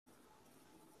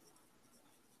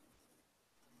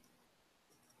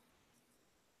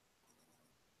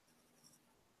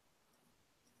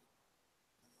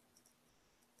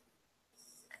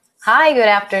Hi, good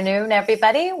afternoon,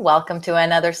 everybody. Welcome to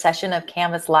another session of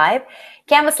Canvas Live.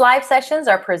 Canvas Live sessions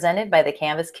are presented by the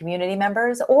Canvas community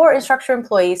members or instructor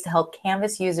employees to help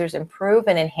Canvas users improve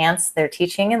and enhance their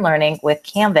teaching and learning with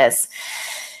Canvas.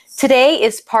 Today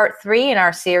is part 3 in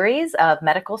our series of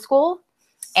medical school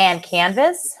and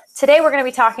Canvas. Today we're going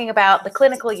to be talking about the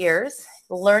clinical years,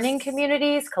 learning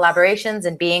communities, collaborations,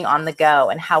 and being on the go,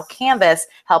 and how Canvas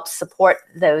helps support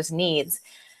those needs.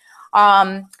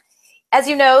 As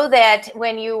you know, that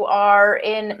when you are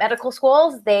in medical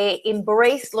schools, they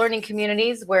embrace learning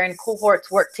communities wherein cohorts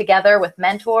work together with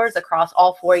mentors across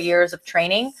all 4 years of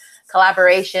training.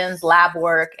 Collaborations, lab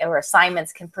work, or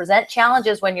assignments can present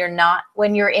challenges when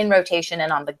you're in rotation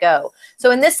and on the go.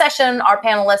 So in this session, our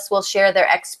panelists will share their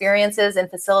experiences in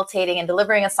facilitating and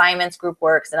delivering assignments, group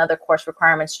works, and other course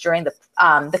requirements during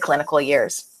the clinical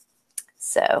years.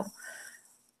 So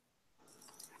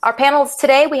our panels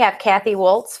today, we have Kathy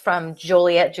Woltz from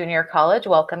Joliet Junior College.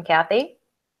 Welcome, Kathy.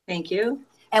 Thank you.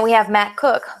 And we have Matt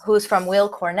Cook, who's from Weill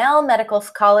Cornell Medical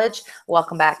College.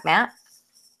 Welcome back, Matt.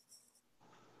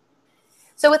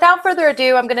 So without further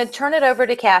ado, I'm going to turn it over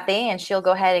to Kathy, and she'll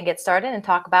go ahead and get started and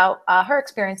talk about her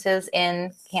experiences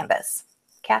in Canvas.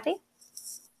 Kathy?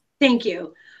 Thank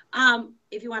you.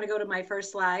 If you want to go to my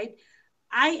first slide.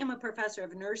 I am a professor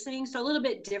of nursing, so a little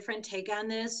bit different take on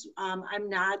this. I'm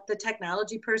not the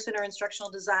technology person or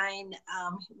instructional design.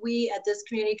 We at this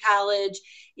community college,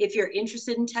 if you're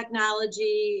interested in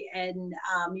technology and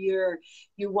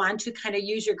you want to kind of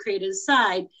use your creative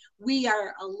side, we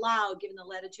are allowed, given the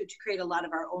latitude, to create a lot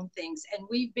of our own things. And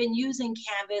we've been using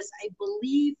Canvas, I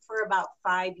believe, for about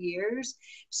 5 years.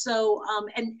 So,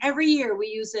 and every year we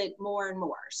use it more and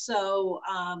more. So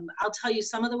I'll tell you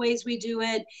some of the ways we do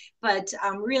it, but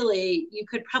really, you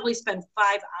could probably spend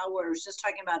 5 hours just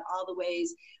talking about all the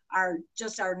ways our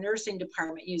nursing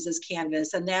department uses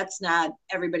Canvas, and that's not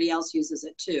everybody else uses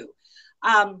it too.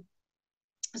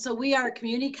 So we are a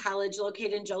community college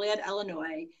located in Joliet,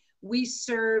 Illinois. We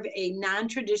serve a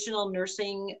non-traditional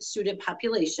nursing student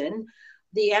population.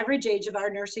 The average age of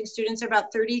our nursing students are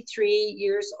about 33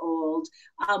 years old.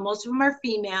 Most of them are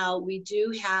female. We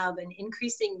do have an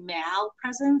increasing male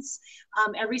presence.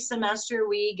 Every semester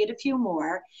we get a few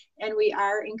more, and we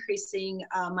are increasing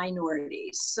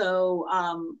minorities. So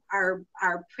our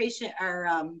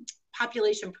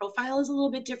population profile is a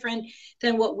little bit different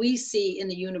than what we see in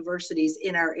the universities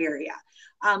in our area.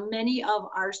 Many of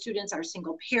our students are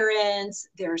single parents,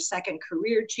 they're second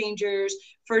career changers,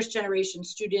 first generation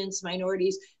students,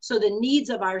 minorities. So the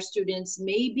needs of our students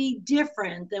may be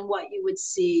different than what you would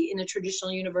see in a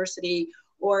traditional university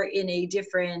or in a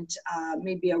different,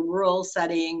 maybe a rural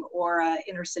setting or an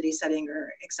inner city setting,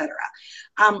 or et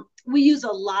cetera. We use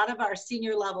a lot of our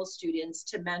senior level students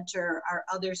to mentor our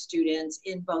other students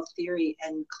in both theory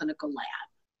and clinical lab.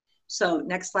 So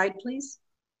next slide, please.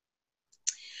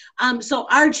 So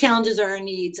our challenges or our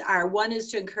needs are, one is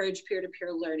to encourage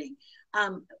peer-to-peer learning.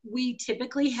 We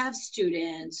typically have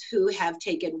students who have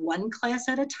taken one class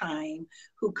at a time,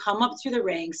 who come up through the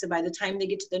ranks, and by the time they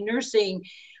get to the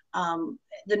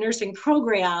nursing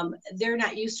program, they're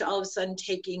not used to all of a sudden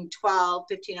taking 12,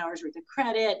 15 hours worth of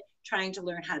credit, trying to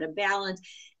learn how to balance.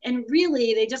 And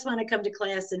really, they just want to come to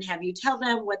class and have you tell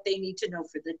them what they need to know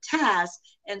for the test,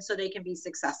 and so they can be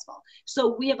successful.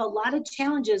 So we have a lot of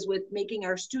challenges with making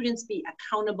our students be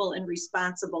accountable and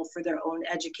responsible for their own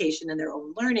education and their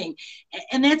own learning.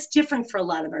 And that's different for a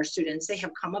lot of our students. They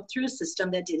have come up through a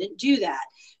system that didn't do that.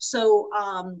 So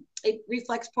it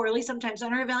reflects poorly sometimes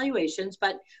on our evaluations,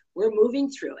 but we're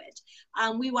moving through it.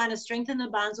 We want to strengthen the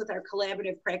bonds with our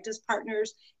collaborative practice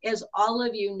partners. As all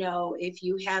of you know, if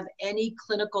you have any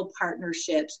clinical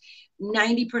partnerships,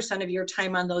 90% of your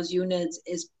time on those units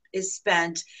is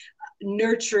spent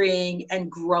nurturing and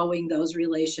growing those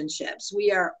relationships.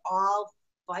 We are all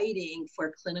fighting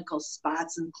for clinical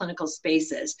spots and clinical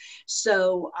spaces.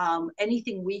 So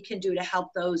anything we can do to help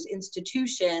those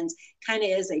institutions kind of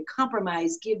as a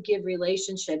compromise, give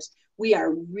relationships, we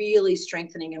are really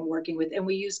strengthening and working with, and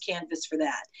we use Canvas for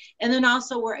that. And then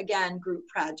also we're, again, group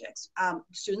projects.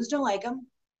 Students don't like them.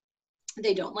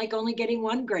 They don't like only getting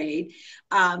one grade.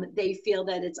 They feel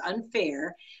that it's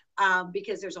unfair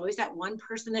because there's always that one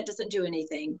person that doesn't do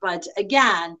anything. But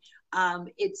again,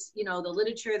 it's, the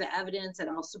literature, the evidence, it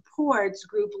all supports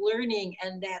group learning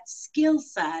and that skill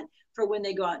set for when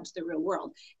they go out into the real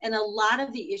world. And a lot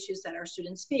of the issues that our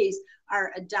students face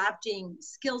are adopting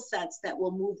skill sets that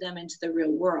will move them into the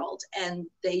real world. And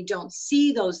they don't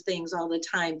see those things all the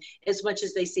time as much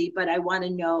as they see, but I want to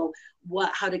know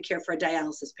how to care for a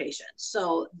dialysis patient.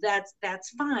 So that's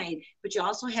fine, but you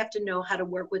also have to know how to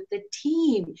work with the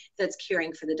team that's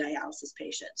caring for the dialysis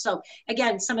patient. So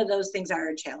again, some of those things are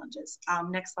our challenges.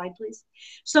 Next slide, please.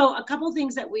 So a couple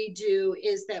things that we do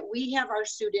is that we have our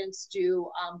students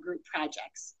do group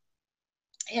projects.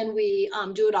 And we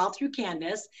do it all through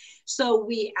Canvas. So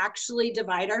we actually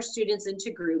divide our students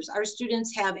into groups. Our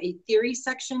students have a theory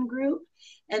section group,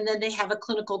 and then they have a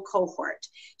clinical cohort.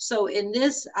 So in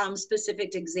this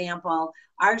specific example,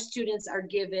 our students are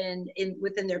given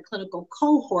within their clinical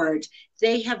cohort,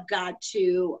 they have got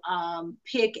to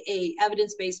pick a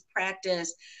evidence-based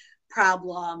practice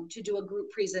problem to do a group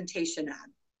presentation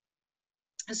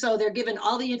on. So they're given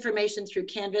all the information through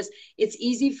Canvas. It's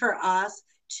easy for us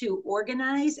to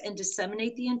organize and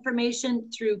disseminate the information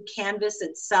through Canvas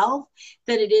itself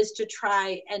than it is to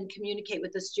try and communicate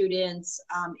with the students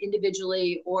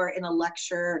individually or in a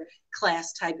lecture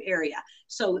class type area.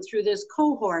 So through this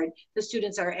cohort, the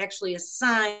students are actually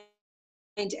assigned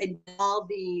all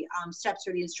the steps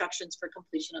or the instructions for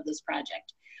completion of this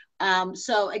project.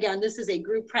 So again, this is a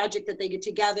group project that they get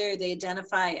together, they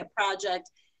identify a project.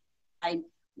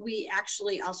 We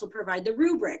actually also provide the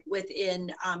rubric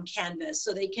within Canvas,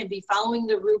 so they can be following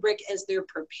the rubric as they're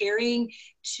preparing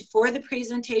for the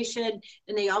presentation,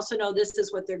 and they also know this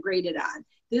is what they're graded on.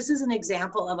 This is an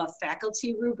example of a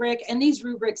faculty rubric, and these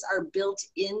rubrics are built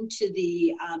into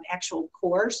the actual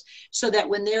course, so that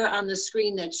when they're on the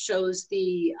screen that shows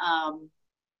the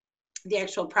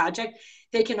actual project,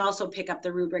 they can also pick up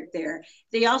the rubric there.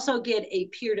 They also get a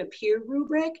peer-to-peer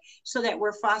rubric, so that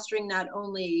we're fostering not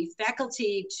only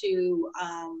faculty to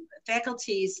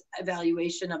faculty's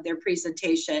evaluation of their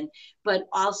presentation, but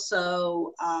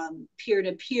also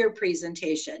peer-to-peer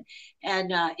presentation.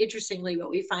 And interestingly, what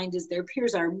we find is their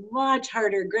peers are much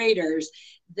harder graders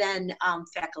than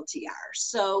faculty are.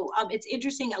 So it's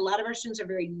interesting. A lot of our students are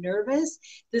very nervous.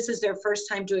 This is their first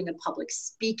time doing a public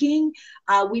speaking.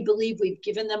 We believe we've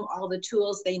given them all the tools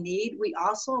they need. We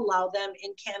also allow them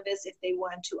in Canvas, if they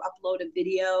want to upload a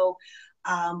video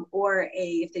or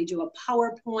if they do a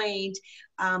PowerPoint,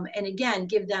 and again,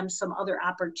 give them some other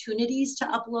opportunities to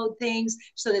upload things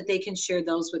so that they can share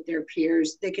those with their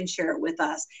peers. They can share it with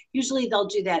us. Usually they'll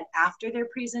do that after their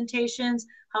presentations.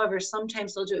 However,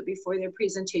 sometimes they'll do it before their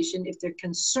presentation if they're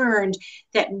concerned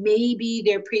that maybe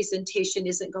their presentation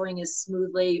isn't going as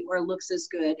smoothly or looks as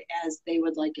good as they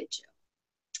would like it to.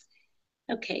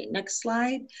 Okay, next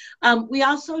slide. We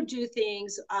also do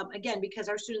things, again, because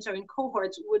our students are in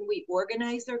cohorts, when we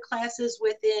organize their classes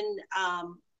within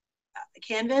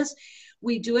Canvas,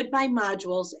 we do it by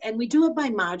modules, and we do it by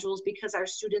modules because our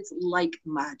students like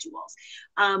modules.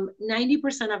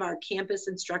 90% of our campus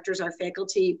instructors, our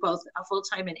faculty, both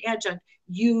full-time and adjunct,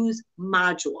 use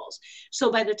modules.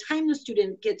 So by the time the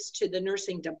student gets to the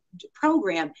nursing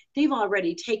program, they've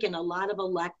already taken a lot of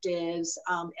electives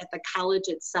at the college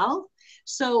itself.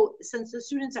 So since the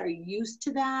students are used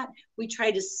to that, we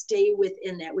try to stay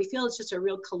within that. We feel it's just a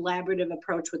real collaborative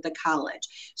approach with the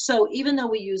college. So even though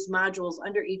we use modules,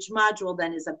 under each module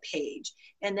then is a page,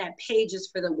 and that page is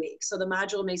for the week. So the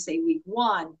module may say week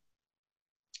 1.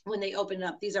 When they open it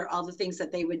up, these are all the things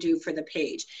that they would do for the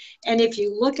page. And if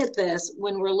you look at this,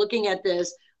 when we're looking at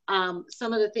this,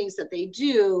 some of the things that they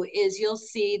do is you'll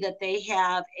see that they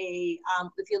have a,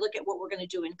 if you look at what we're going to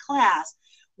do in class,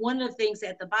 one of the things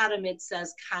at the bottom, it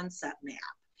says concept map.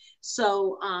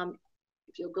 So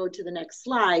if you'll go to the next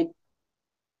slide,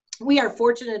 we are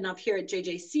fortunate enough here at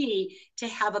JJC to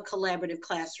have a collaborative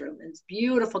classroom. It's a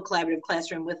beautiful collaborative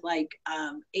classroom with like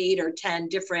 8 or 10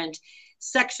 different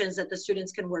sections that the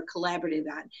students can work collaborative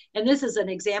on. And this is an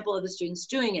example of the students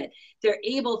doing it. They're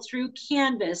able through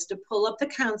Canvas to pull up the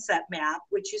concept map,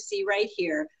 which you see right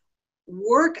here,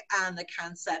 work on the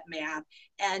concept map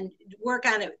and work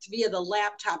on it via the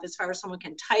laptop as far as someone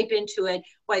can type into it,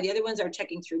 while the other ones are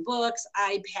checking through books,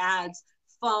 iPads,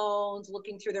 phones,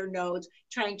 looking through their notes,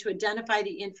 trying to identify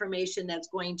the information that's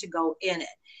going to go in it.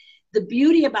 The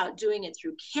beauty about doing it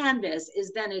through Canvas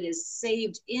is then it is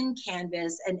saved in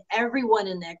Canvas, and everyone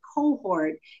in that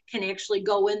cohort can actually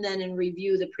go in then and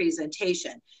review the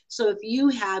presentation. So if you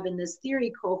have in this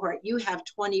theory cohort, you have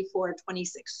 24,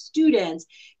 26 students,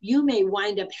 you may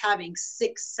wind up having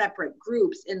 6 separate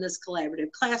groups in this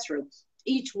collaborative classroom.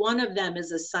 each one of them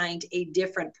is assigned a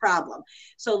different problem.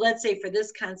 So let's say for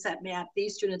this concept map,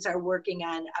 these students are working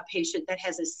on a patient that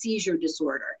has a seizure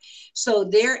disorder. So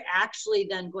they're actually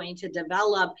then going to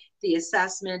develop the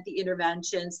assessment, the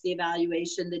interventions, the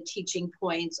evaluation, the teaching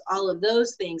points, all of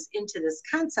those things into this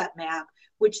concept map,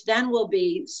 which then will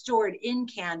be stored in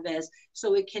Canvas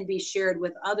so it can be shared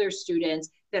with other students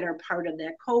that are part of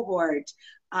that cohort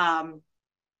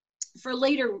for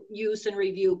later use and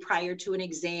review prior to an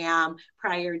exam,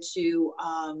 prior to,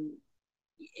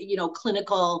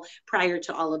 clinical, prior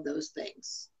to all of those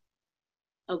things.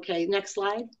 Okay, next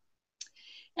slide.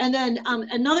 And then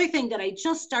another thing that I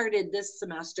just started this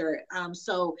semester, I'm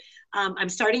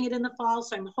starting it in the fall,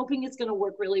 so I'm hoping it's going to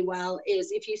work really well,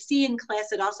 is if you see in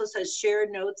class, it also says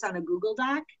shared notes on a Google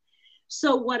Doc.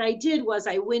 So what I did was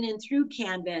I went in through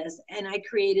Canvas and I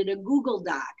created a Google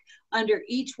Doc under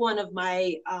each one of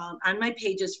my, on my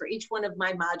pages for each one of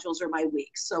my modules or my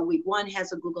weeks. So week 1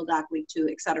 has a Google Doc, week 2,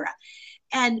 etc.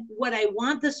 And what I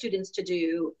want the students to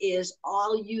do is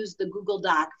all use the Google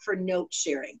Doc for note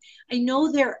sharing. I know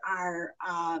there are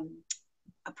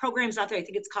programs out there, I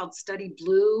think it's called Study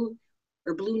Blue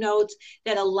or Blue Notes,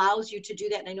 that allows you to do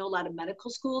that. And I know a lot of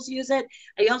medical schools use it.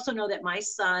 I also know that my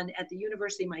son at the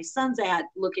university my son's at,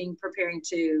 preparing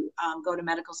to go to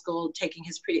medical school, taking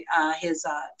his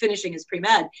finishing his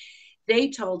pre-med,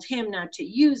 they told him not to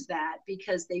use that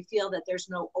because they feel that there's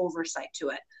no oversight to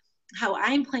it. How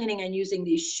I'm planning on using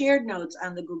these shared notes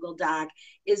on the Google Doc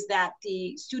is that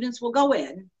the students will go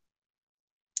in,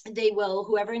 they will,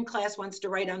 whoever in class wants to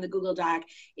write on the Google Doc,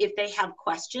 if they have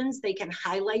questions, they can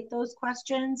highlight those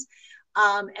questions.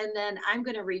 And then I'm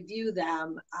going to review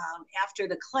them after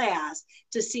the class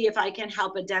to see if I can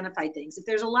help identify things. If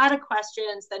there's a lot of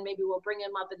questions, then maybe we'll bring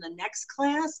them up in the next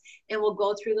class and we'll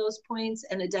go through those points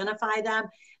and identify them.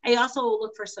 I also will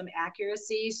look for some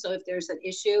accuracy, so if there's an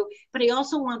issue, but I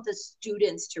also want the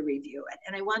students to review it.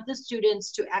 And I want the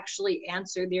students to actually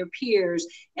answer their peers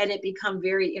and it become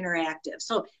very interactive.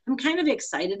 So I'm kind of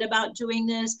excited about doing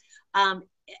this.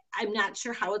 I'm not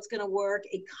sure how it's going to work.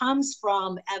 It comes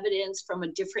from evidence from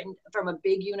a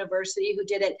big university who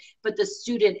did it, but the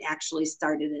student actually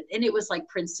started it. And it was like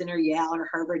Princeton or Yale or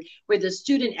Harvard, where the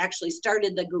student actually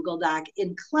started the Google Doc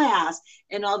in class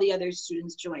and all the other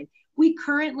students joined. We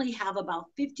currently have about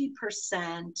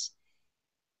 50%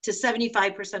 to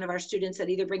 75% of our students that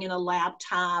either bring in a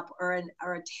laptop or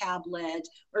a tablet,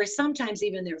 or sometimes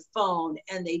even their phone,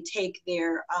 and they take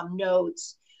their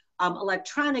notes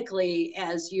electronically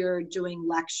as you're doing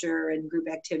lecture and group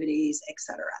activities,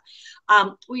 etc.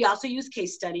 We also use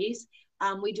case studies.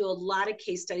 We do a lot of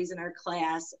case studies in our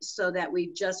class, so that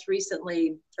we just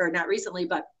recently, or not recently,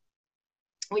 but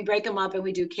we break them up and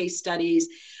we do case studies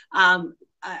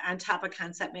on top of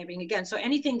concept mapping again. So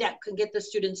anything that can get the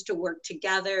students to work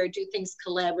together, do things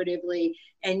collaboratively,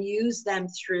 and use them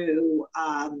through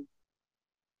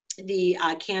the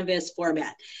Canvas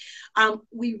format. I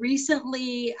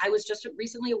was just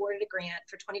recently awarded a grant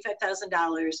for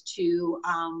 $25,000 to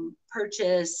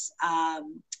purchase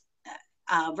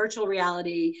virtual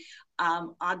reality,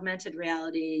 augmented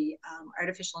reality,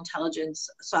 artificial intelligence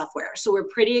software. So we're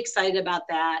pretty excited about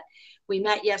that. We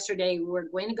met yesterday. We're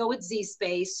going to go with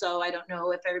zSpace, so I don't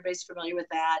know if everybody's familiar with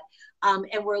that.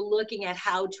 And we're looking at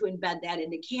how to embed that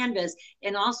into Canvas,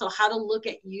 and also how to look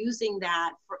at using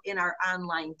that in our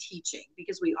online teaching,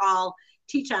 because we all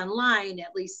teach online,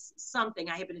 at least something.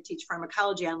 I happen to teach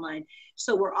pharmacology online.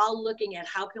 So we're all looking at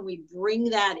how can we bring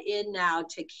that in now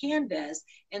to Canvas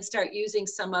and start using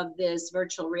some of this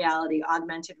virtual reality,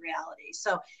 augmented reality.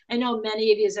 So I know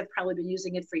many of you have probably been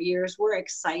using it for years. We're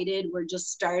excited. We're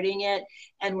just starting it,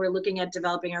 and we're looking at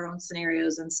developing our own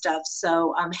scenarios and stuff.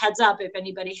 So heads up, if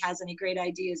anybody has any great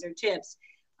ideas or tips,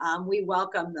 we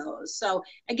welcome those. So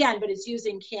again, but it's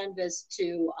using Canvas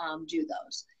to do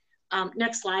those.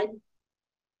 Next slide.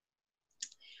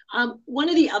 One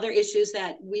of the other issues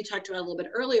that we talked about a little bit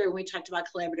earlier when we talked about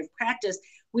collaborative practice,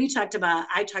 I talked about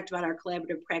our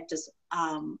collaborative practice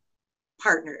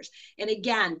partners. And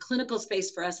again, clinical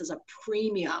space for us is a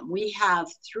premium. We have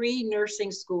 3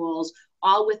 nursing schools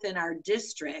all within our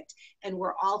district, and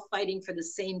we're all fighting for the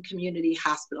same community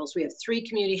hospitals. We have 3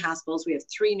 community hospitals. We have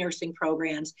 3 nursing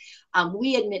programs.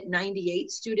 We admit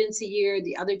 98 students a year.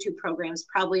 The other 2 programs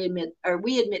we admit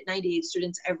 98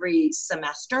 students every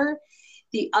semester.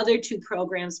 The other 2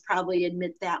 programs probably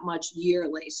admit that much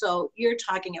yearly. So you're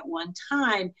talking at one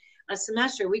time, a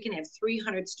semester, we can have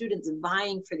 300 students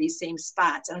vying for these same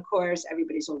spots. And of course,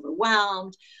 everybody's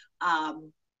overwhelmed.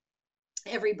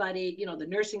 everybody, the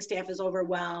nursing staff is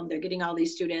overwhelmed. They're getting all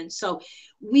these students. So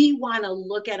we want to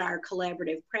look at our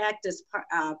collaborative practice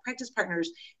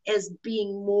partners as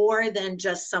being more than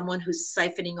just someone who's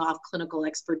siphoning off clinical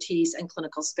expertise and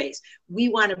clinical space. We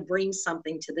want to bring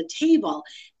something to the table.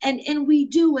 And we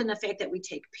do, in the fact that we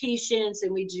take patients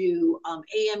and we do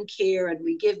AM care and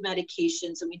we give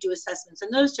medications and we do assessments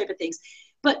and those type of things.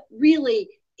 But really,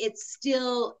 it's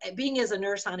still, being as a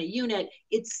nurse on a unit,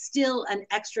 it's still an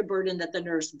extra burden that the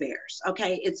nurse bears.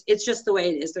 Okay, it's just the way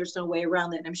it is. There's no way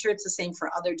around it. And I'm sure it's the same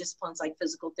for other disciplines like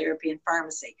physical therapy and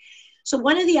pharmacy. So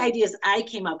one of the ideas I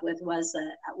came up with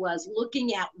was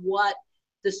looking at what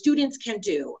the students can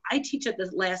do. I teach at the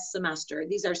last semester.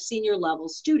 These are senior level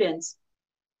students.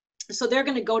 So they're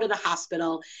going to go to the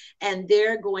hospital and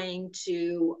they're going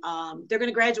to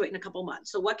graduate in a couple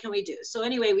months. So what can we do? So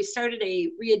anyway, we started a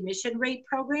readmission rate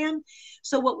program.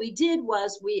 So what we did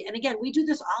was and again, we do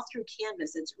this all through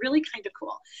Canvas. It's really kind of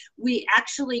cool. We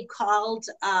actually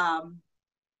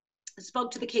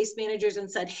spoke to the case managers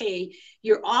and said, hey,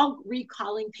 you're all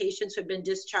recalling patients who have been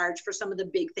discharged for some of the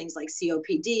big things like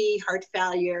COPD, heart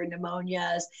failure,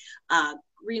 pneumonias,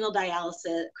 renal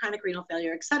dialysis, chronic renal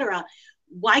failure, et cetera.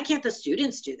 Why can't the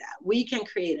students do that? We can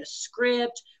create a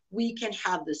script. We can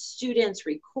have the students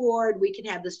record. We can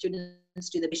have the students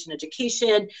do the patient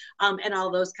education and all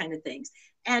those kind of things.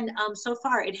 And so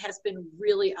far, it has been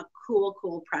really a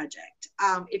cool project.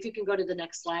 If you can go to the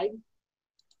next slide.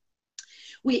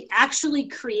 We actually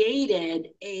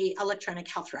created a electronic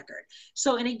health record.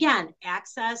 So, and again,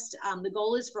 accessed, the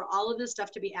goal is for all of this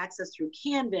stuff to be accessed through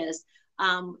Canvas,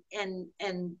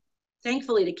 and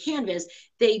thankfully to Canvas,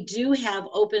 they do have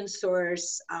open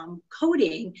source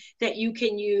coding that you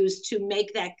can use to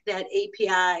make that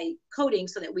API coding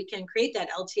so that we can create that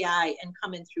LTI and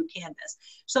come in through Canvas.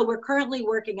 So we're currently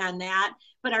working on that,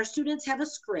 but our students have a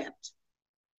script.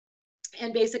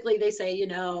 And basically they say,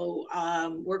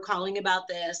 we're calling about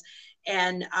this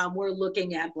and we're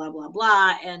looking at blah, blah,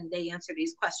 blah. And they answer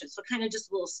these questions. So kind of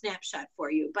just a little snapshot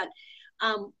for you. But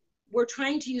we're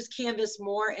trying to use Canvas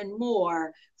more and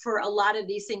more for a lot of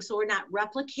these things. So we're not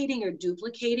replicating or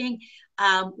duplicating.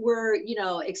 We're,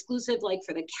 exclusive like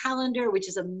for the calendar, which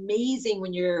is amazing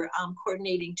when you're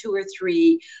coordinating 2 or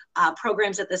 3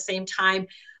 programs at the same time.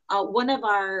 One of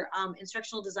our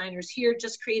instructional designers here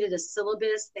just created a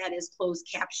syllabus that is closed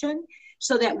caption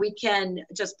so that we can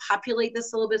just populate the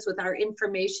syllabus with our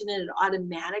information and it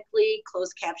automatically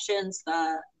closed captions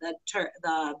the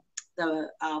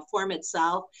form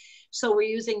itself. So we're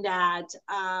using that.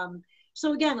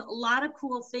 So again, a lot of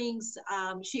cool things.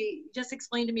 She just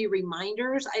explained to me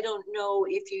reminders. I don't know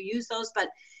if you use those, but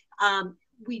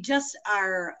we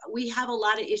have a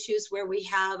lot of issues where we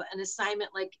have an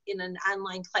assignment like in an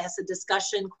online class, a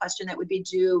discussion question that would be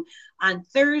due on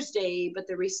Thursday, but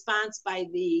the response by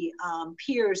the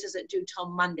peers isn't due till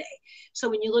Monday. So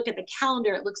when you look at the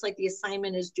calendar, it looks like the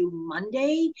assignment is due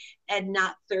Monday and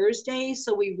not Thursday.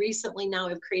 So we recently now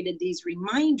have created these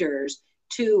reminders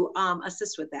to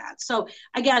assist with that. So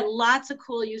again, lots of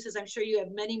cool uses. I'm sure you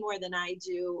have many more than I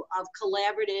do of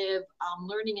collaborative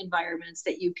learning environments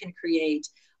that you can create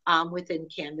within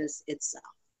Canvas itself.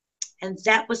 And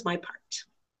that was my part.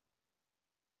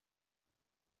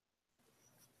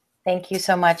 Thank you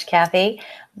so much, Kathy.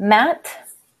 Matt?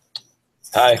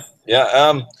 Hi.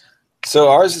 Yeah. So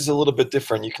ours is a little bit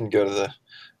different. You can go to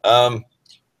the.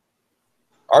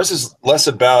 Ours is less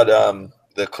about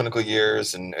the clinical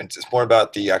years, and it's more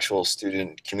about the actual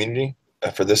student community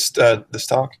for this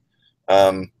talk.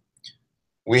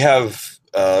 We have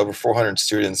over 400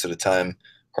 students at a time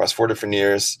across 4 different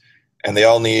years, and they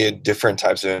all need different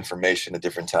types of information at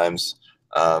different times,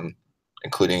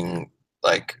 including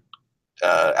like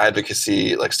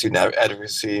advocacy, like student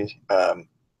advocacy,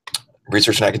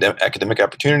 research and academic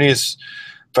opportunities,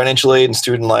 financial aid, and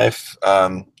student life.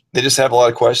 They just have a lot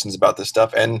of questions about this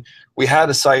stuff. And we had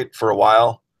a site for a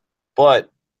while, but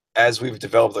as we've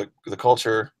developed the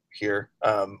culture here,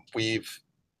 we've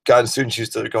gotten students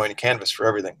used to going to Canvas for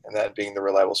everything, and that being the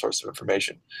reliable source of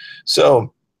information.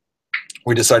 So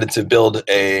we decided to build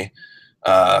a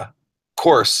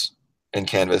course in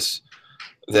Canvas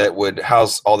that would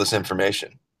house all this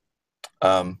information.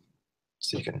 So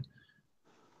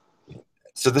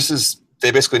this is, they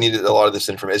basically needed a lot of this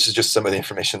information. This is just some of the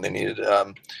information they needed.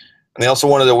 And they also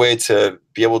wanted a way to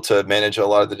be able to manage a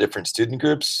lot of the different student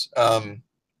groups,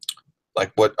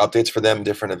 like what updates for them,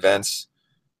 different events.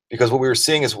 Because what we were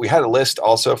seeing is we had a list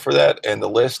also for that, and the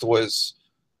list was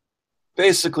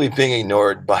basically being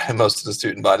ignored by most of the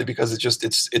student body because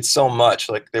it's so much.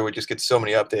 Like they would just get so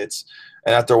many updates,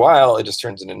 and after a while, it just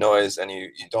turns into noise, and you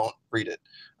don't read it.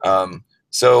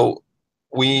 So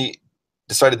we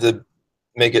decided to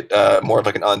make it more of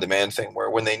like an on-demand thing where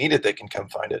when they need it, they can come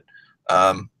find it.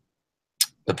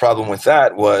 The problem with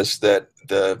that was that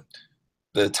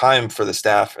the time for the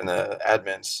staff and the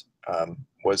admins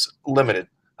was limited.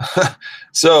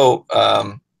 So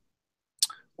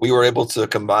we were able to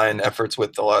combine efforts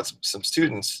with some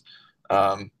students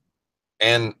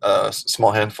and a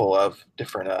small handful of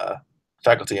different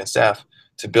faculty and staff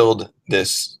to build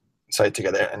this site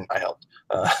together, and I helped.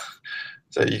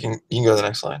 So you can go to the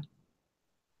next slide.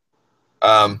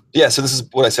 Yeah, so this is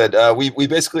what I said. We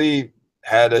basically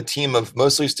had a team of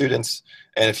mostly students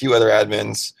and a few other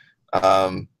admins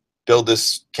build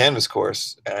this Canvas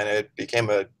course, and it became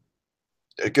a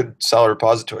good solid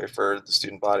repository for the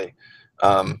student body.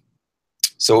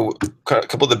 So a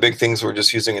couple of the big things were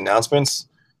just using announcements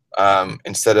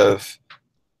instead of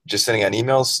just sending out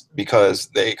emails, because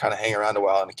they kind of hang around a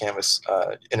while in the Canvas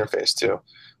interface too.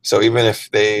 So even if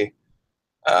they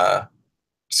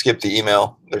skip the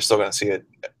email, they're still going to see it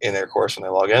in their course when they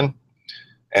log in.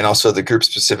 And also the group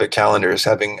specific calendars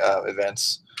having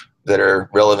events that are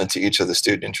relevant to each of the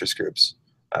student interest groups.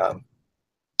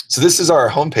 So this is our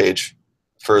homepage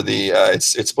for the,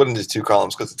 it's split into 2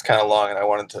 columns because it's kind of long and I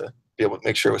wanted to be able to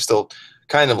make sure it was still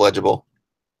kind of legible.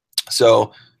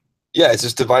 So yeah, it's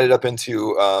just divided up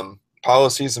into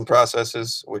policies and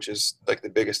processes, which is like the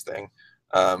biggest thing.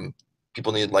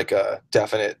 People need like a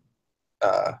definite,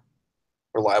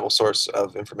 reliable source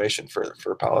of information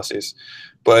for policies.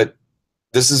 But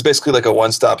this is basically like a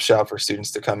one-stop shop for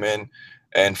students to come in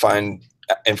and find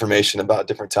information about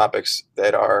different topics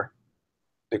that are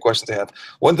the questions they have.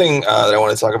 One thing that I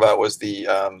want to talk about was the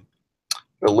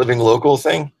living local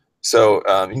thing. So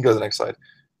you can go to the next slide.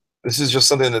 This is just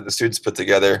something that the students put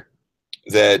together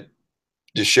that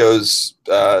just shows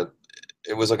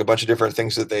it was like a bunch of different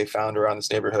things that they found around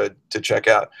this neighborhood to check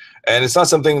out. And it's not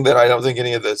something that I don't think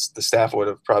any of the staff would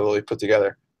have probably put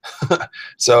together.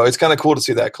 So it's kind of cool to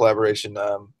see that collaboration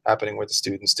happening with the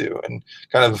students too, and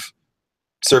kind of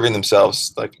serving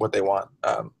themselves like what they want.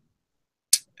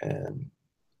 And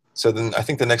so then I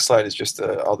think the next slide is just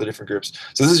all the different groups.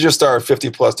 So this is just our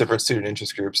 50+ different student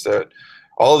interest groups. That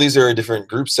all of these are a different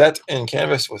group set in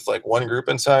Canvas with like one group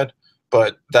inside,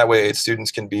 but that way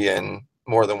students can be in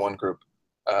more than one group.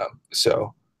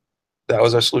 So that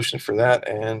was our solution for that,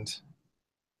 and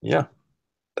yeah,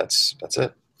 that's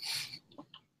it.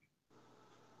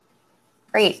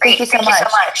 Great, thank you so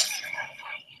much.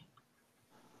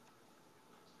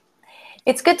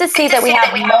 It's good to see that we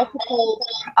have multiple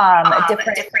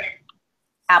different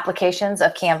applications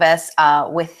of Canvas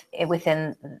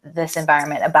within this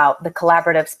environment, about the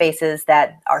collaborative spaces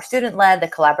that are student-led, the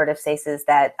collaborative spaces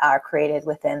that are created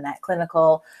within that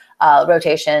clinical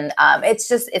rotation.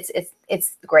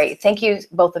 It's great. Thank you,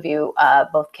 both of you,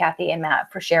 both Kathy and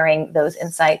Matt, for sharing those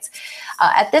insights.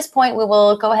 At this point, we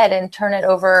will go ahead and turn it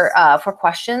over for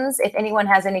questions. If anyone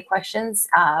has any questions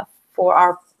for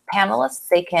our panelists,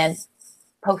 they can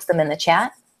post them in the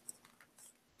chat.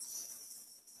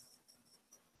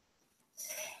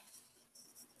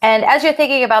 And as you're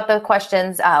thinking about the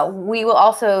questions, we will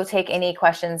also take any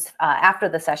questions after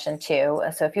the session too.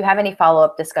 So if you have any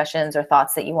follow-up discussions or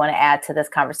thoughts that you want to add to this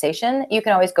conversation, you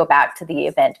can always go back to the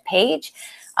event page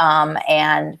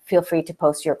and feel free to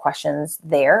post your questions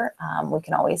there. We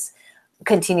can always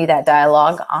continue that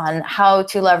dialogue on how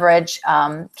to leverage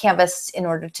Canvas in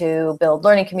order to build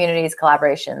learning communities,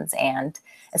 collaborations, and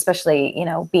especially, you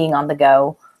know, being on the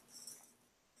go.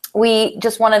 I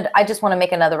just want to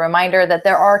make another reminder that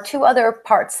there are 2 other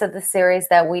parts of the series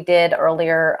that we did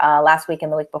earlier last week and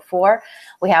the week before.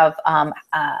 We have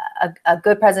a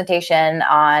good presentation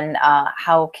on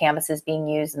how Canvas is being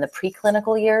used in the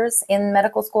preclinical years in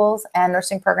medical schools and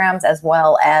nursing programs, as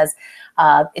well as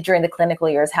during the clinical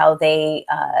years, how they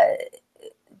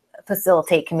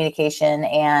facilitate communication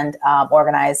and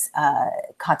organize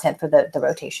content for the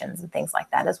rotations and things like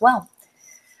that as well.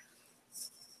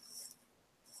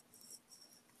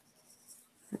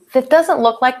 It doesn't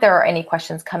look like there are any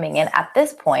questions coming in at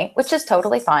this point, which is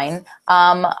totally fine.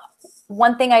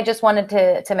 One thing I just wanted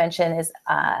to mention is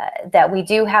that we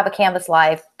do have a Canvas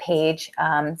Live page.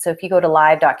 So if you go to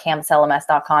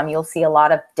live.canvaslms.com, you'll see a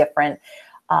lot of different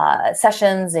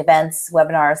sessions, events,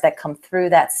 webinars that come through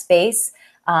that space.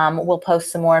 We'll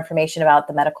post some more information about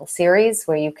the medical series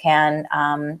where you can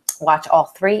watch all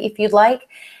 3 if you'd like.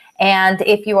 And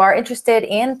if you are interested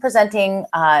in presenting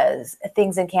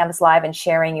things in Canvas Live and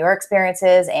sharing your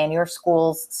experiences and your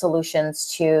school's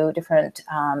solutions to different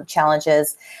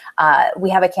challenges, we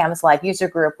have a Canvas Live user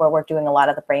group where we're doing a lot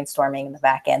of the brainstorming in the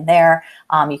back end there.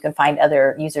 You can find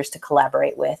other users to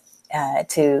collaborate with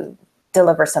to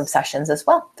deliver some sessions as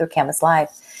well through Canvas Live.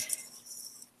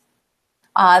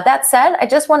 That said, I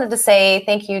just wanted to say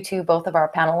thank you to both of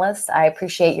our panelists. I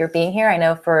appreciate your being here. I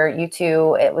know for you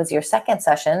two, it was your second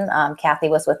session. Kathy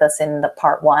was with us in the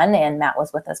part 1 and Matt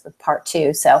was with us with part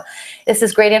 2. So this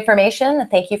is great information.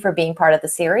 Thank you for being part of the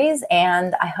series,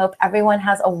 and I hope everyone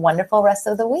has a wonderful rest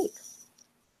of the week.